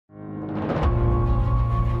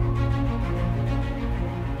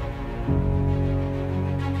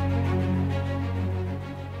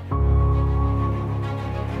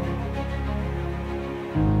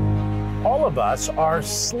of us are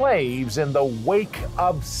slaves in the wake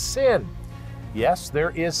of sin. Yes, there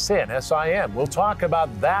is sin, S-I-N. We'll talk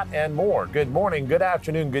about that and more. Good morning, good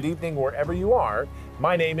afternoon, good evening, wherever you are.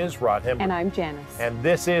 My name is Rod Hembree. And I'm Janice. And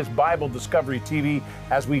this is Bible Discovery TV.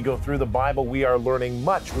 As we go through the Bible, we are learning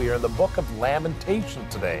much. We are in the book of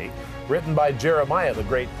Lamentations today, written by Jeremiah, the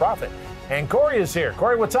great prophet. And Corey is here.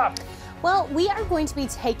 Corey, what's up? Well, we are going to be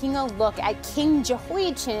taking a look at King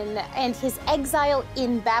Jehoiachin and his exile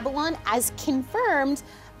in Babylon as confirmed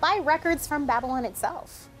by records from Babylon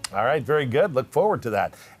itself. All right, very good. Look forward to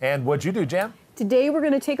that. And what'd you do, Jan? Today we're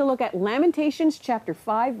going to take a look at Lamentations chapter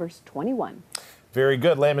 5, verse 21. Very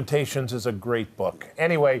good. Lamentations is a great book.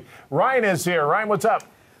 Anyway, Ryan is here. Ryan, what's up?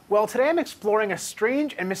 Well, today I'm exploring a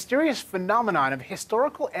strange and mysterious phenomenon of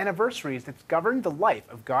historical anniversaries that's governed the life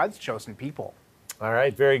of God's chosen people. All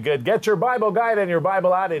right, very good. Get your Bible guide and your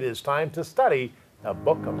Bible out. It is time to study the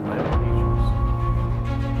book of Lamentations.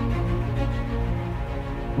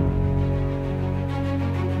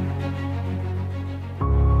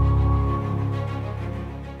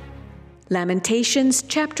 Lamentations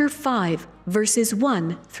chapter 5, verses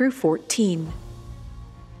 1 through 14.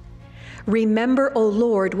 Remember, O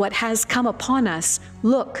Lord, what has come upon us.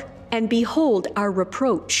 Look, and behold our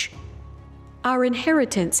reproach. Our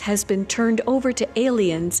inheritance has been turned over to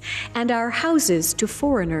aliens, and our houses to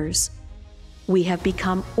foreigners. We have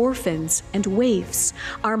become orphans and waifs.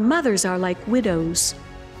 Our mothers are like widows.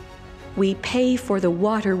 We pay for the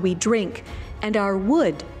water we drink, and our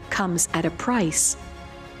wood comes at a price.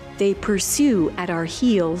 They pursue at our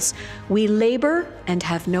heels. We labor and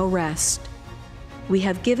have no rest. We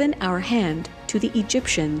have given our hand to the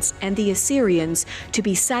Egyptians and the Assyrians to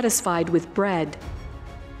be satisfied with bread.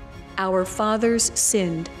 Our fathers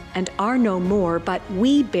sinned and are no more, but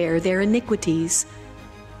we bear their iniquities.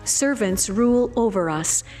 Servants rule over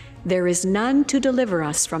us. There is none to deliver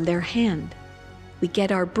us from their hand. We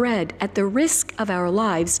get our bread at the risk of our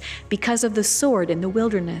lives because of the sword in the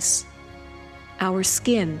wilderness. Our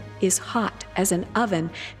skin is hot as an oven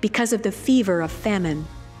because of the fever of famine.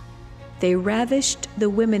 They ravished the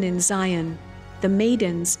women in Zion, the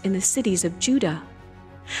maidens in the cities of Judah.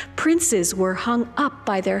 Princes were hung up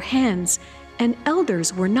by their hands, and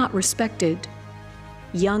elders were not respected.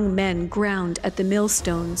 Young men ground at the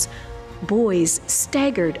millstones. Boys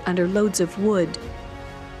staggered under loads of wood.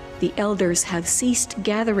 The elders have ceased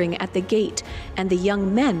gathering at the gate, and the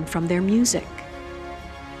young men from their music.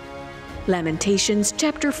 Lamentations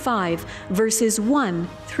chapter 5, verses 1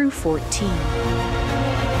 through 14.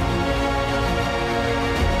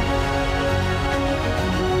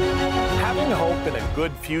 Having hope in a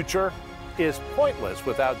good future is pointless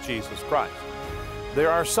without Jesus Christ.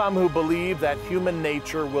 There are some who believe that human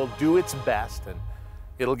nature will do its best and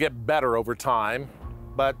it'll get better over time,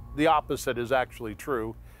 but the opposite is actually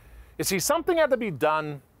true. You see, something had to be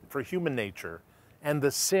done for human nature and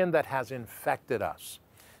the sin that has infected us.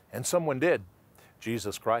 And someone did,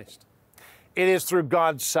 Jesus Christ. It is through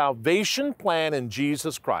God's salvation plan in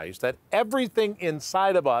Jesus Christ that everything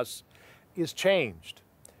inside of us is changed.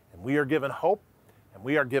 And we are given hope, and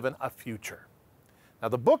we are given a future. Now,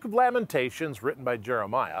 the book of Lamentations, written by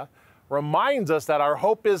Jeremiah, reminds us that our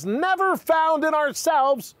hope is never found in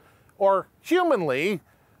ourselves or humanly,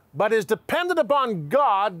 but is dependent upon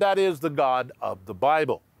God, that is the God of the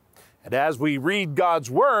Bible. And as we read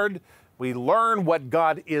God's Word, we learn what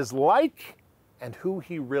God is like and who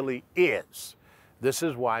He really is. This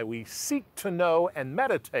is why we seek to know and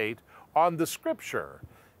meditate on the Scripture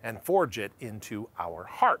and forge it into our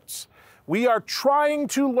hearts. We are trying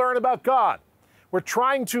to learn about God. We're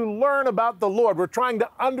trying to learn about the Lord. We're trying to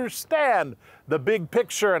understand the big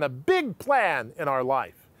picture and a big plan in our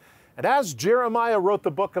life. And as Jeremiah wrote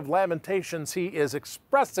the book of Lamentations, he is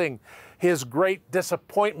expressing his great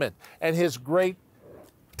disappointment and his great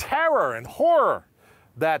terror and horror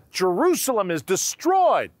that Jerusalem is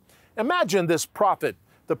destroyed. Imagine this prophet,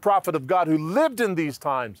 the prophet of God who lived in these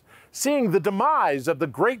times, seeing the demise of the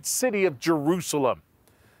great city of Jerusalem.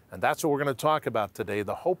 And that's what we're going to talk about today,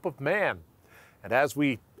 the hope of man. And as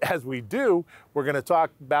we do, we're going to talk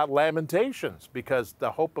about Lamentations, because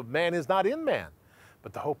the hope of man is not in man,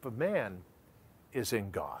 but the hope of man is in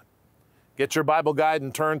God. Get your Bible guide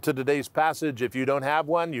and turn to today's passage. If you don't have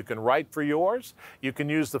one, you can write for yours. You can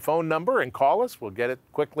use the phone number and call us. We'll get it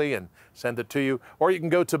quickly and send it to you. Or you can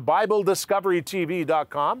go to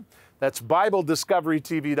BibleDiscoveryTV.com. That's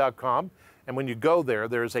BibleDiscoveryTV.com. And when you go there,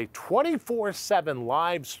 there's a 24/7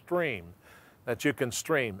 live stream that you can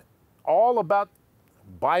stream all about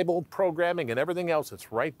Bible programming and everything else.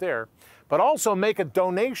 It's right there. But also make a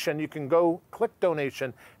donation. You can go click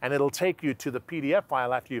donation and it'll take you to the PDF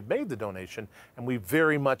file after you've made the donation. And we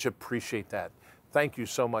very much appreciate that. Thank you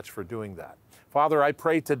so much for doing that. Father, I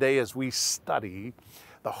pray today as we study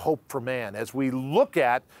the hope for man, as we look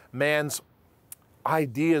at man's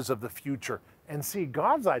ideas of the future and see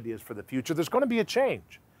God's ideas for the future, there's going to be a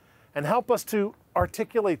change. And help us to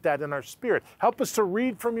articulate that in our spirit. Help us to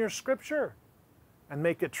read from your scripture and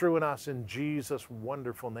make it true in us in Jesus'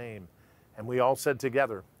 wonderful name. And we all said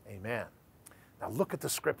together, amen. Now look at the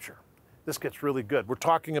scripture. This gets really good. We're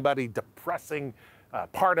talking about a depressing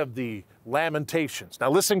part of the Lamentations. Now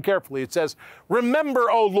listen carefully. It says, remember,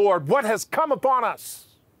 O Lord, what has come upon us.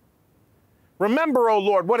 Remember, O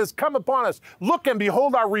Lord, what has come upon us. Look and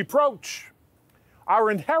behold our reproach. Our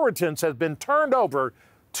inheritance has been turned over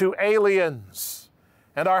to aliens,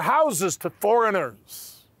 and our houses to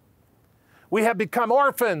foreigners. We have become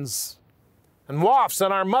orphans and waifs,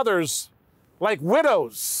 and our mothers like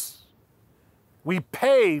widows. We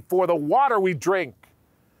pay for the water we drink,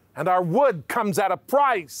 and our wood comes at a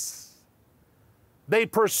price. They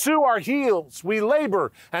pursue our heels. We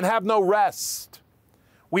labor and have no rest.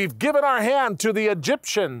 We've given our hand to the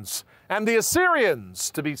Egyptians and the Assyrians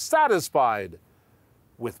to be satisfied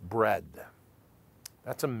with bread.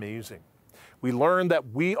 That's amazing. We learn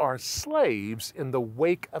that we are slaves in the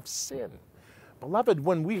wake of sin. Beloved,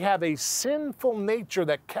 when we have a sinful nature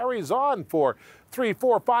that carries on for 3,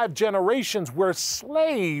 4, 5 generations, we're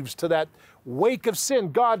slaves to that wake of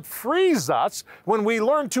sin. God frees us when we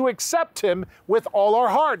learn to accept Him with all our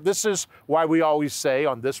heart. This is why we always say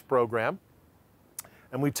on this program,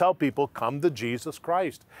 and we tell people, come to Jesus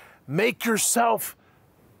Christ. Make yourself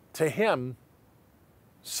to Him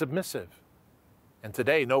submissive. And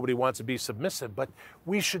today, nobody wants to be submissive, but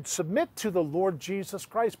we should submit to the Lord Jesus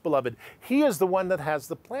Christ, beloved. He is the one that has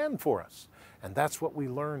the plan for us. And that's what we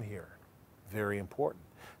learn here. Very important.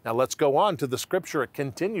 Now let's go on to the scripture. It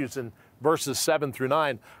continues in verses 7 through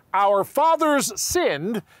 9. Our fathers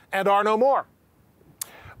sinned and are no more,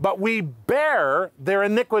 but we bear their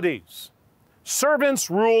iniquities. Servants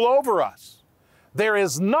rule over us. There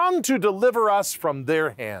is none to deliver us from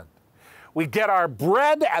their hand. We get our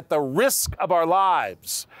bread at the risk of our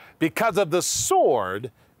lives because of the sword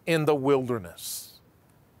in the wilderness.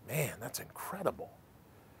 Man, that's incredible.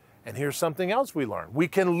 And here's something else we learn. We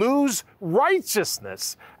can lose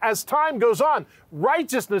righteousness as time goes on.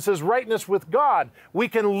 Righteousness is rightness with God. We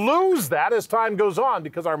can lose that as time goes on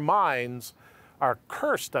because our minds are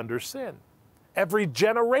cursed under sin. Every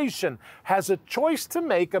generation has a choice to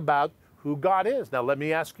make about who God is. Now, let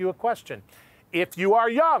me ask you a question. If you are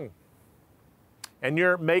young, and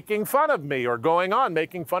you're making fun of me or going on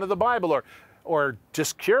making fun of the Bible or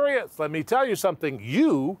just curious, let me tell you something.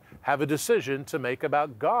 You have a decision to make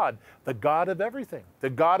about God, the God of everything,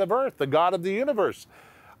 the God of earth, the God of the universe.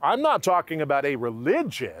 I'm not talking about a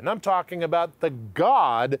religion. I'm talking about the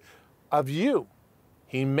God of you.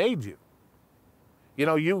 He made you. You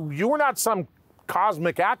know, you were not some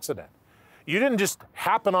cosmic accident. You didn't just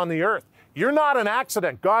happen on the earth. You're not an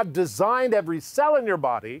accident. God designed every cell in your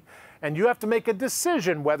body, and you have to make a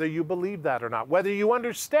decision whether you believe that or not, whether you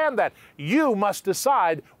understand that. You must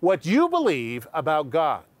decide what you believe about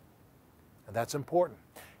God. And that's important.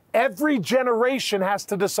 Every generation has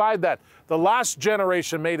to decide that. The last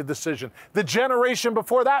generation made a decision. The generation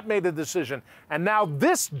before that made a decision. And now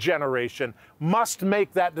this generation must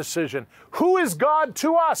make that decision. Who is God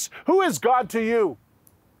to us? Who is God to you?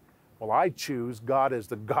 Well, I choose God as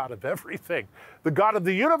the God of everything, the God of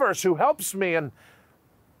the universe who helps me and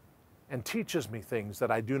teaches me things that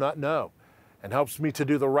I do not know and helps me to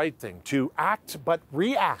do the right thing, to act but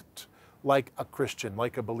react like a Christian,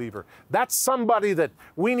 like a believer. That's somebody that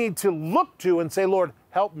we need to look to and say, Lord,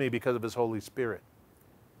 help me because of His Holy Spirit.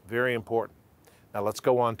 Very important. Now let's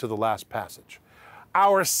go on to the last passage.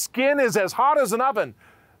 Our skin is as hot as an oven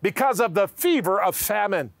because of the fever of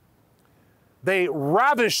famine. They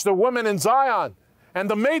ravished the women in Zion and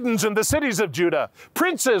the maidens in the cities of Judah.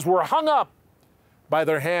 Princes were hung up by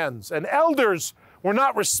their hands, and elders were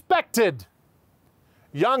not respected.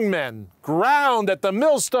 Young men ground at the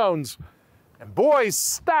millstones, and boys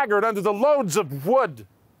staggered under the loads of wood.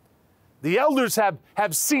 The elders have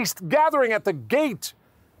ceased gathering at the gate,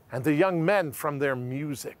 and the young men from their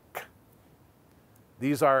music.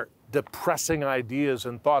 These are depressing ideas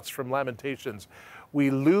and thoughts from Lamentations. We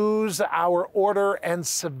lose our order and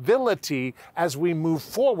civility as we move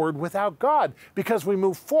forward without God, because we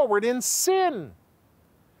move forward in sin.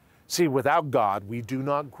 See, without God, we do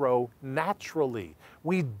not grow naturally.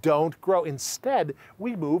 We don't grow. Instead,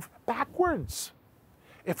 we move backwards.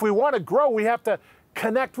 If we want to grow, we have to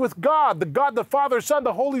connect with God, the Father, Son,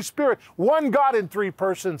 the Holy Spirit, one God in three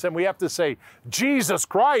persons, and we have to say, Jesus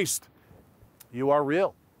Christ, you are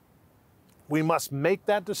real. We must make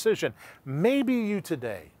that decision. Maybe you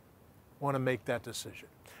today want to make that decision.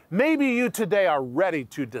 Maybe you today are ready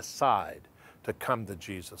to decide to come to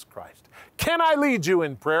Jesus Christ. Can I lead you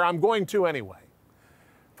in prayer? I'm going to anyway.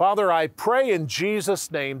 Father, I pray in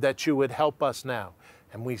Jesus' name that you would help us now.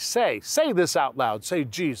 And we say this out loud, say,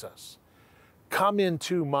 Jesus, come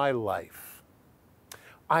into my life.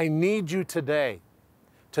 I need you today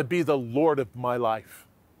to be the Lord of my life.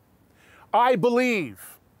 I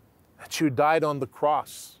believe that you died on the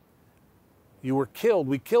cross. You were killed.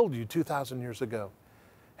 We killed you 2,000 years ago.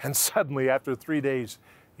 And suddenly, after 3 days,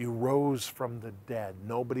 you rose from the dead.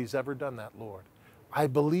 Nobody's ever done that, Lord. I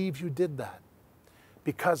believe you did that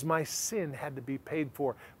because my sin had to be paid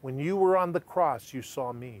for. When you were on the cross, you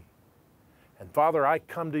saw me. And Father, I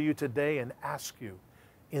come to you today and ask you,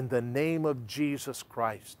 in the name of Jesus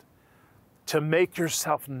Christ, to make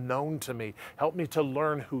yourself known to me. Help me to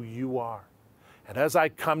learn who you are. And as I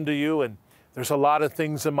come to you, and there's a lot of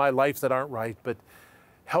things in my life that aren't right, but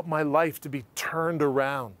help my life to be turned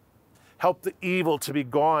around. Help the evil to be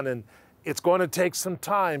gone, and it's going to take some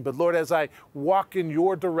time, but Lord, as I walk in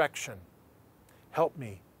your direction, help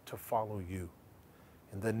me to follow you.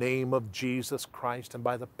 In the name of Jesus Christ and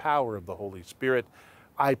by the power of the Holy Spirit,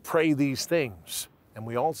 I pray these things. And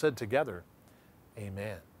we all said together,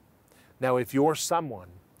 amen. Now, if you're someone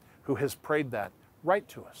who has prayed that, write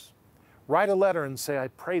to us. Write a letter and say, I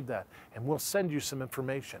prayed that, and we'll send you some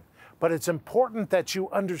information. But it's important that you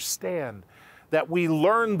understand that we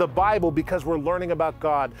learn the Bible because we're learning about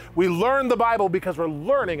God. We learn the Bible because we're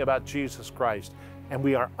learning about Jesus Christ. And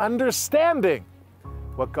we are understanding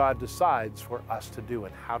what God decides for us to do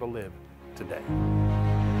and how to live today.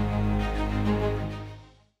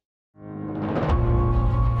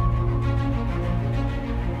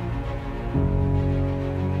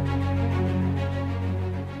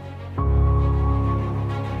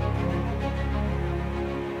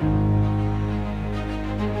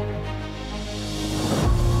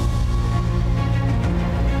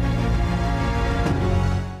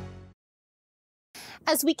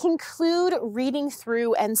 As we conclude reading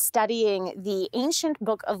through and studying the ancient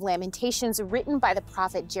book of Lamentations written by the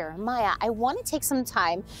prophet Jeremiah, I want to take some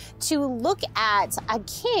time to look at a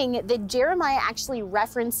king that Jeremiah actually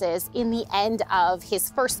references in the end of his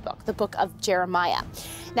first book, the book of Jeremiah.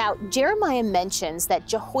 Now, Jeremiah mentions that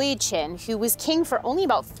Jehoiachin, who was king for only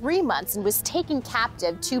about 3 months and was taken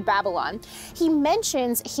captive to Babylon, he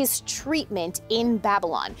mentions his treatment in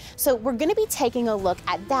Babylon. So we're going to be taking a look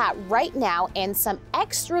at that right now and some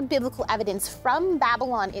extra biblical evidence from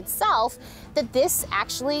Babylon itself that this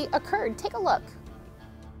actually occurred. Take a look.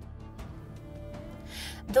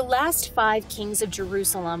 The last 5 kings of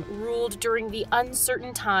Jerusalem ruled during the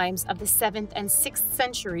uncertain times of the 7th and 6th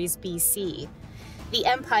centuries BC. The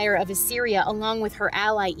empire of Assyria, along with her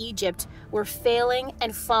ally Egypt, were failing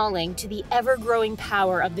and falling to the ever-growing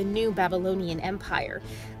power of the new Babylonian Empire,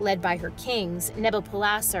 led by her kings,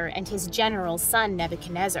 Nabopolassar and his general son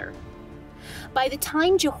Nebuchadnezzar. By the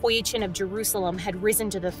time Jehoiachin of Jerusalem had risen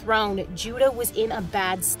to the throne, Judah was in a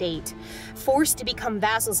bad state. Forced to become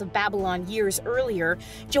vassals of Babylon years earlier,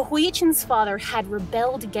 Jehoiachin's father had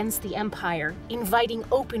rebelled against the empire, inviting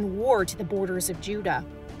open war to the borders of Judah.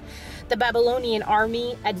 The Babylonian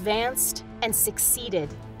army advanced and succeeded,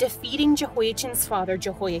 defeating Jehoiachin's father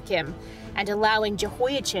Jehoiakim, and allowing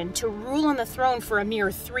Jehoiachin to rule on the throne for a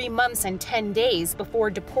mere 3 months and 10 days before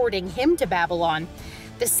deporting him to Babylon,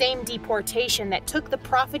 the same deportation that took the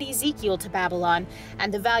prophet Ezekiel to Babylon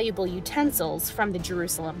and the valuable utensils from the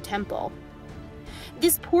Jerusalem temple.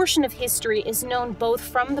 This portion of history is known both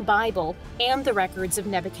from the Bible and the records of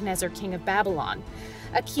Nebuchadnezzar, king of Babylon.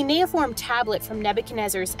 A cuneiform tablet from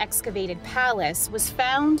Nebuchadnezzar's excavated palace was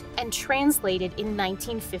found and translated in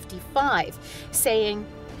 1955, saying,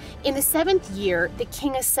 "In the 7th year, the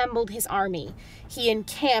king assembled his army. He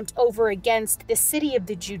encamped over against the city of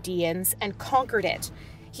the Judeans and conquered it.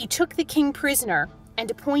 He took the king prisoner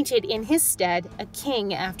and appointed in his stead a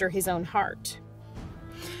king after his own heart."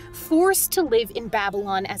 Forced to live in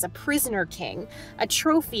Babylon as a prisoner king, a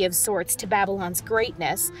trophy of sorts to Babylon's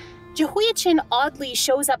greatness, Jehoiachin oddly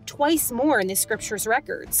shows up twice more in the scripture's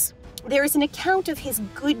records. There is an account of his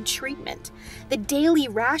good treatment, the daily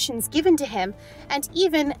rations given to him, and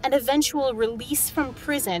even an eventual release from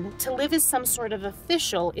prison to live as some sort of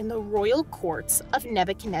official in the royal courts of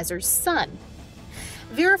Nebuchadnezzar's son.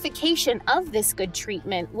 Verification of this good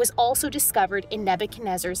treatment was also discovered in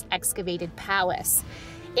Nebuchadnezzar's excavated palace.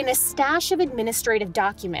 In a stash of administrative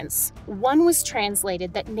documents, one was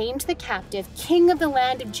translated that named the captive king of the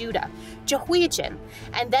land of Judah, Jehoiachin,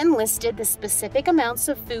 and then listed the specific amounts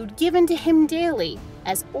of food given to him daily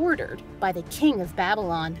as ordered by the king of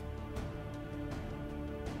Babylon.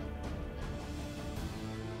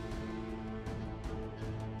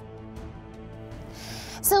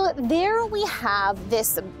 So there we have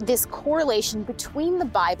this correlation between the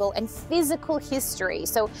Bible and physical history.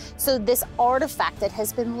 So this artifact that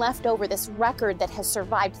has been left over, this record that has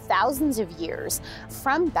survived thousands of years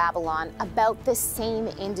from Babylon about this same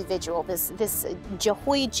individual, this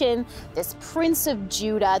Jehoiachin, this prince of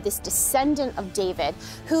Judah, this descendant of David,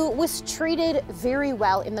 who was treated very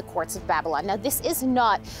well in the courts of Babylon. Now, this is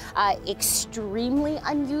not extremely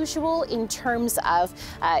unusual in terms of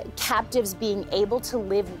captives being able to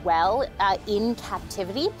live well in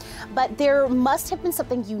captivity, but there must have been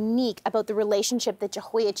something unique about the relationship that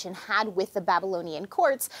Jehoiachin had with the Babylonian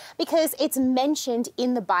courts, because it's mentioned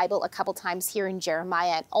in the Bible a couple times here in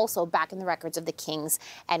Jeremiah and also back in the records of the Kings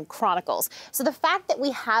and Chronicles. So the fact that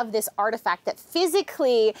we have this artifact that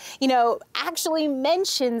physically, actually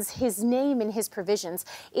mentions his name and his provisions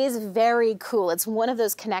is very cool. It's one of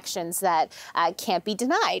those connections that can't be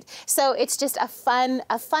denied. So it's just a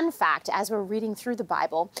fun fact as we're reading through the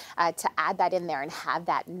Bible to add that in there and have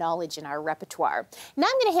that knowledge in our repertoire. Now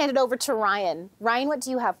I'm going to hand it over to Ryan. Ryan, what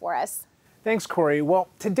do you have for us? Thanks, Corey. Well,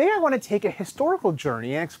 today I want to take a historical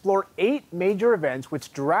journey and explore 8 major events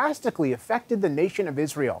which drastically affected the nation of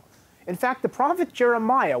Israel. In fact, the prophet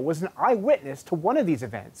Jeremiah was an eyewitness to one of these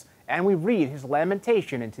events, and we read his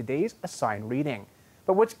lamentation in today's assigned reading.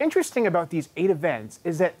 But what's interesting about these 8 events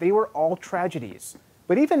is that they were all tragedies.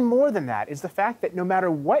 But even more than that is the fact that no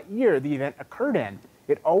matter what year the event occurred in,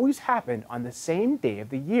 it always happened on the same day of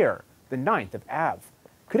the year, the 9th of Av.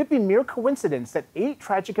 Could it be mere coincidence that 8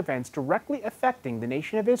 tragic events directly affecting the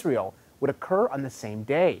nation of Israel would occur on the same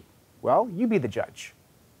day? Well, you be the judge.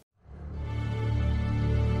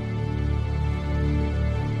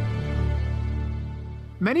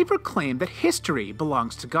 Many proclaim that history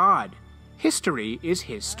belongs to God. History is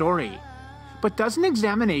his story. But does an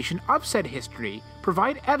examination of said history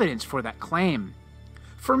provide evidence for that claim?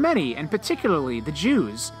 For many, and particularly the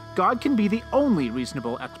Jews, God can be the only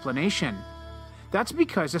reasonable explanation. That's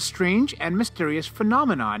because a strange and mysterious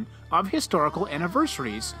phenomenon of historical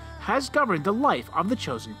anniversaries has governed the life of the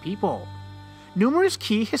chosen people. Numerous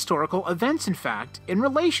key historical events, in fact, in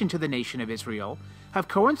relation to the nation of Israel, have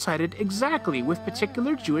coincided exactly with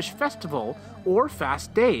particular Jewish festival or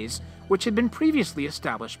fast days which had been previously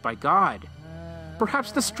established by God.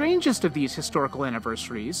 Perhaps the strangest of these historical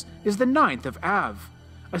anniversaries is the 9th of Av,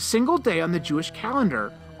 a single day on the Jewish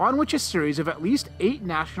calendar on which a series of at least 8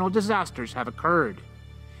 national disasters have occurred.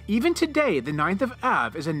 Even today, the 9th of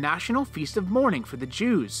Av is a national feast of mourning for the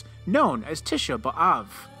Jews, known as Tisha B'Av.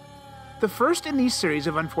 The first in these series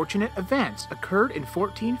of unfortunate events occurred in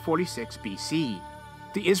 1446 BC.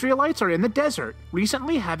 The Israelites are in the desert,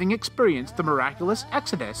 recently having experienced the miraculous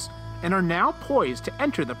Exodus, and are now poised to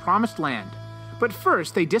enter the Promised Land. But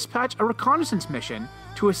first, they dispatch a reconnaissance mission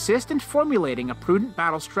to assist in formulating a prudent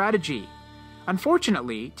battle strategy.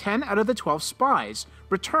 Unfortunately, 10 out of the 12 spies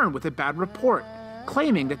return with a bad report,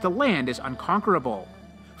 claiming that the land is unconquerable.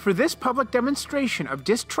 For this public demonstration of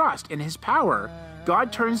distrust in his power,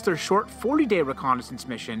 God turns their short 40-day reconnaissance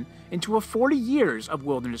mission into a 40 years of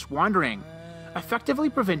wilderness wandering, effectively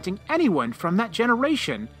preventing anyone from that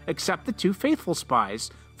generation, except the 2 faithful spies,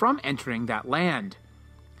 from entering that land.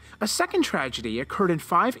 A second tragedy occurred in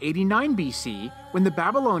 589 BC when the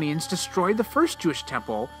Babylonians destroyed the first Jewish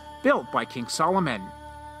temple built by King Solomon.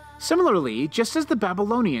 Similarly, just as the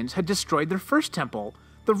Babylonians had destroyed their first temple,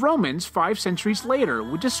 the Romans 5 centuries later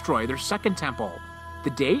would destroy their second temple.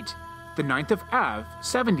 The date? The 9th of Av,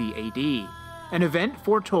 70 AD, an event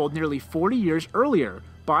foretold nearly 40 years earlier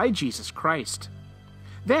by Jesus Christ.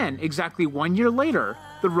 Then, exactly 1 year later,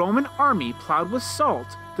 the Roman army plowed with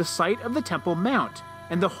salt the site of the Temple Mount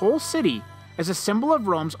and the whole city as a symbol of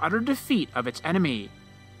Rome's utter defeat of its enemy.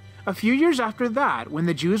 A few years after that, when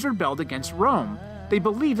the Jews rebelled against Rome, they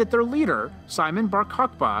believed that their leader, Simon Bar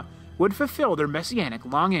Kokhba, would fulfill their messianic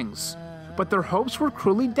longings. But their hopes were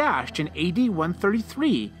cruelly dashed in AD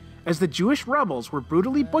 133 as the Jewish rebels were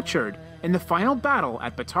brutally butchered in the final battle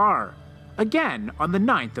at Betar, again on the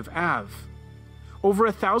 9th of Av. Over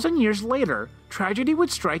 1,000 years later, tragedy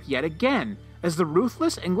would strike yet again as the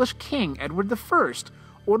ruthless English king Edward I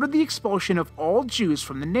ordered the expulsion of all Jews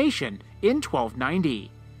from the nation in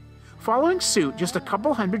 1290. Following suit just a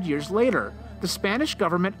couple hundred years later, the Spanish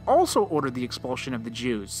government also ordered the expulsion of the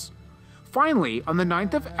Jews. Finally, on the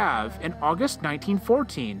 9th of Av in August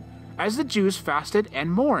 1914, as the Jews fasted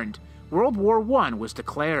and mourned, World War I was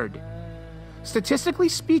declared. Statistically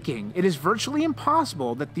speaking, it is virtually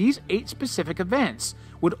impossible that these 8 specific events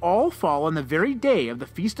would all fall on the very day of the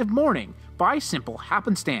Feast of Mourning by simple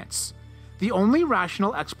happenstance. The only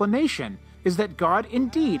rational explanation is that God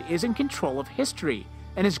indeed is in control of history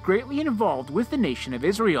and is greatly involved with the nation of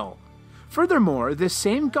Israel. Furthermore, this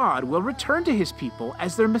same God will return to his people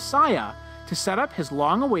as their Messiah to set up his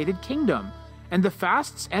long-awaited kingdom, and the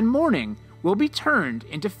fasts and mourning will be turned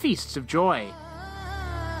into feasts of joy.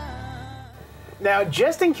 Now,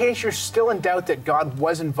 just in case you're still in doubt that God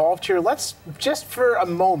was involved here, let's just for a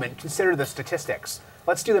moment consider the statistics.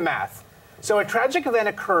 Let's do the math. So a tragic event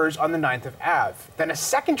occurs on the 9th of Av. Then a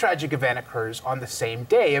second tragic event occurs on the same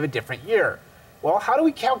day of a different year. Well, how do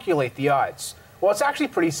we calculate the odds? Well, it's actually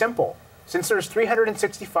pretty simple. Since there's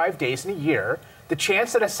 365 days in a year, the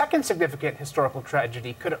chance that a second significant historical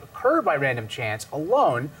tragedy could occur by random chance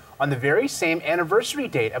alone on the very same anniversary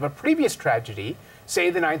date of a previous tragedy, say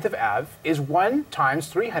the 9th of Av, is 1 times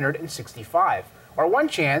 365, or 1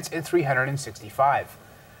 chance in 365.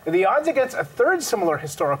 The odds against a third similar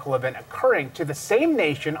historical event occurring to the same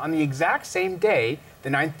nation on the exact same day, the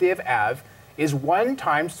 9th day of Av, is 1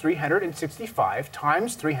 times 365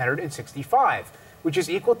 times 365, which is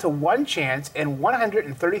equal to 1 chance in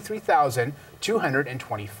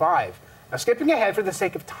 133,225. Now, skipping ahead for the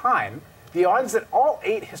sake of time, the odds that all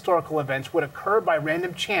 8 historical events would occur by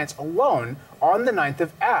random chance alone on the 9th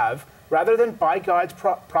of Av, rather than by God's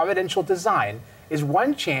providential design, is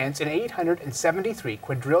 1 chance in 873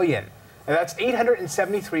 quadrillion. Now, that's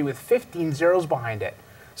 873 with 15 zeros behind it.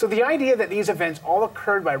 So the idea that these events all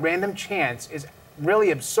occurred by random chance is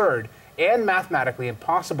really absurd and mathematically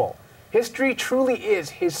impossible. History truly is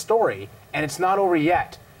his story, and it's not over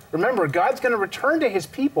yet. Remember, God's going to return to his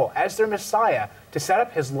people as their Messiah to set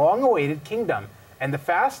up his long-awaited kingdom, and the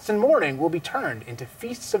fasts and mourning will be turned into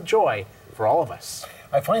feasts of joy for all of us.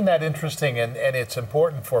 I find that interesting, and it's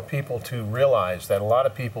important for people to realize that a lot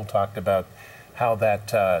of people talked about how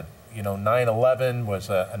that 9/11 was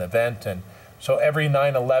an event, and so every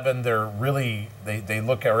 9/11 they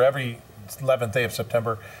look at, or every 11th day of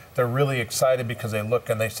September, they're really excited because they look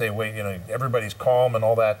and they say, wait, everybody's calm and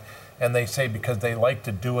all that, and they say because they like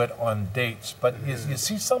to do it on dates. But you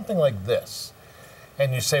see something like this,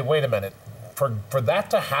 and you say, wait a minute, for that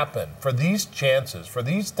to happen, for these chances, for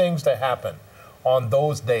these things to happen on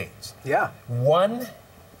those days, 1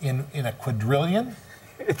 in a quadrillion.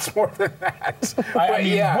 It's more than that. What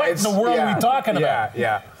in the world are we talking about?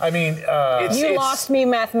 Yeah. I mean, you lost me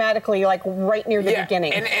mathematically, like right near the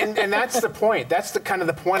beginning. And that's the point. That's the kind of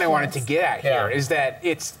the point I wanted to get at here, is that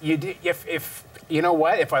it's if you know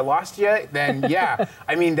what, if I lost you, then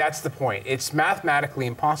I mean, that's the point. It's mathematically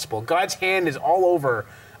impossible. God's hand is all over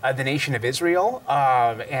the nation of Israel,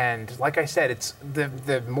 and like I said, it's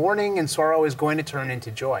the mourning and sorrow is going to turn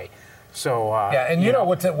into joy. So and you know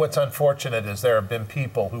what's unfortunate is there have been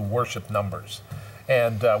people who worship numbers,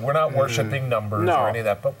 and we're not worshiping numbers or any of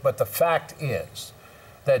that. But the fact is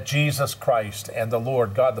that Jesus Christ and the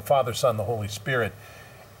Lord God, the Father, Son, the Holy Spirit,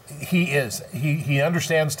 He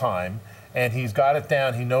understands time, and He's got it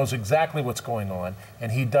down. He knows exactly what's going on,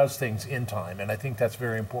 and He does things in time. And I think that's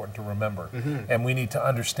very important to remember, and we need to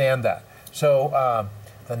understand that. So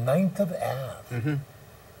the 9th of Av,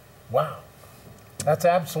 wow. That's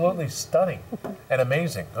absolutely stunning and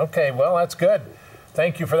amazing. Okay, well, that's good.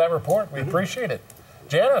 Thank you for that report. We appreciate it.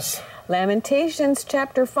 Janice. Lamentations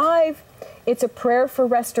chapter 5. It's a prayer for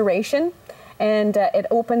restoration, and it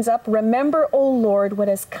opens up, "Remember, O Lord, what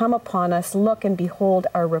has come upon us. Look and behold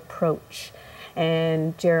our reproach."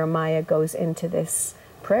 And Jeremiah goes into this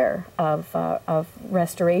prayer of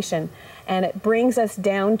restoration. And it brings us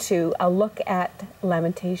down to a look at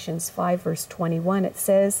Lamentations 5, verse 21. It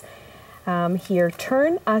says, here,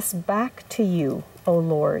 "Turn us back to you, O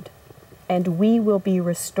Lord, and we will be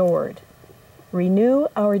restored. Renew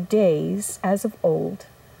our days as of old."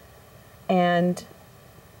 And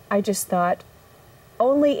I just thought,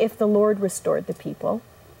 only if the Lord restored the people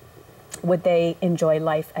would they enjoy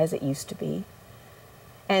life as it used to be.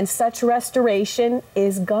 And such restoration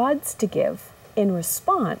is God's to give in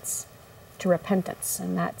response to repentance,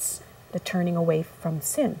 and that's the turning away from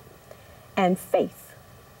sin, and faith,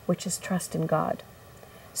 which is trust in God.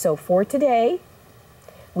 So for today,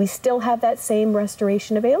 we still have that same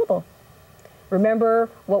restoration available. Remember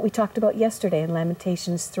what we talked about yesterday in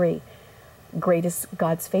Lamentations 3. Great is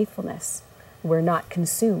God's faithfulness. We're not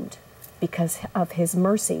consumed because of his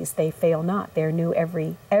mercies. They fail not. They're new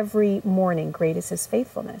every morning. Great is his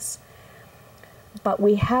faithfulness. But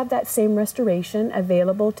we have that same restoration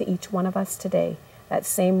available to each one of us today. that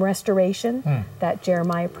same restoration that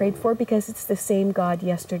Jeremiah prayed for, because it's the same God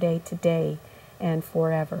yesterday, today, and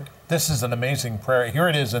forever. This is an amazing prayer. Here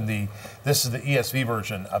it is this is the ESV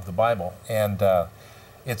version of the Bible, and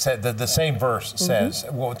it said the same verse says,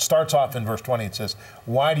 well, it starts off in verse 20. It says,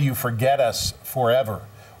 "Why do you forget us forever?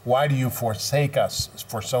 Why do you forsake us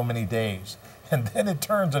for so many days?" And then it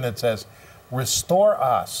turns and it says, "Restore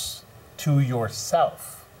us to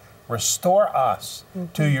yourself. Restore us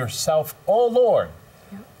to yourself, O Lord,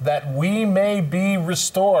 that we may be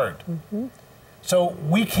restored." So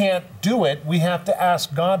we can't do it. We have to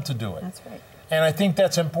ask God to do it. That's right. And I think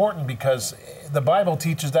that's important, because the Bible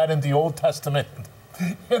teaches that in the Old Testament,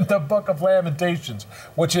 in the book of Lamentations,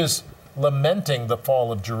 which is lamenting the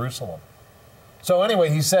fall of Jerusalem. So anyway,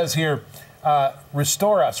 he says here,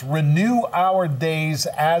 restore us, renew our days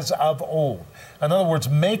as of old. In other words,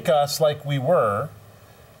 make us like we were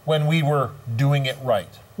when we were doing it right.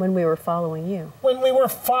 When we were following you. When we were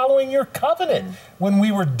following your covenant, when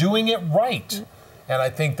we were doing it right. And I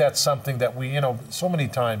think that's something that we, so many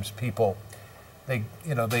times people, they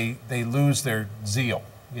lose their zeal.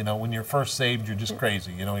 When you're first saved, you're just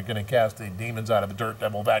crazy. You're going to cast the demons out of a dirt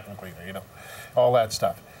devil vacuum cleaner, all that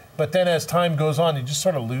stuff. But then as time goes on, you just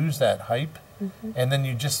sort of lose that hype. And then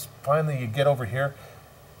you just finally, you get over here.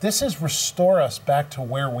 This is restore us back to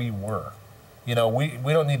where we were. We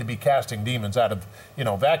don't need to be casting demons out of,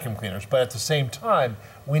 vacuum cleaners, but at the same time,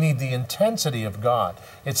 we need the intensity of God.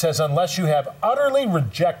 It says, unless you have utterly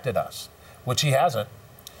rejected us, which he hasn't,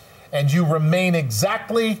 and you remain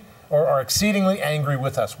exactly or are exceedingly angry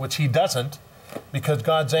with us, which he doesn't, because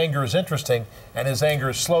God's anger is interesting, and his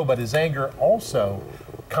anger is slow, but his anger also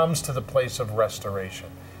comes to the place of restoration.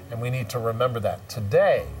 And we need to remember that.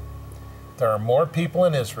 Today, there are more people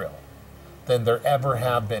in Israel than there ever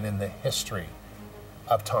have been in the history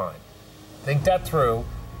of time. Think that through,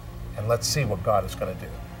 and let's see what God is going to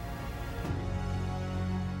do.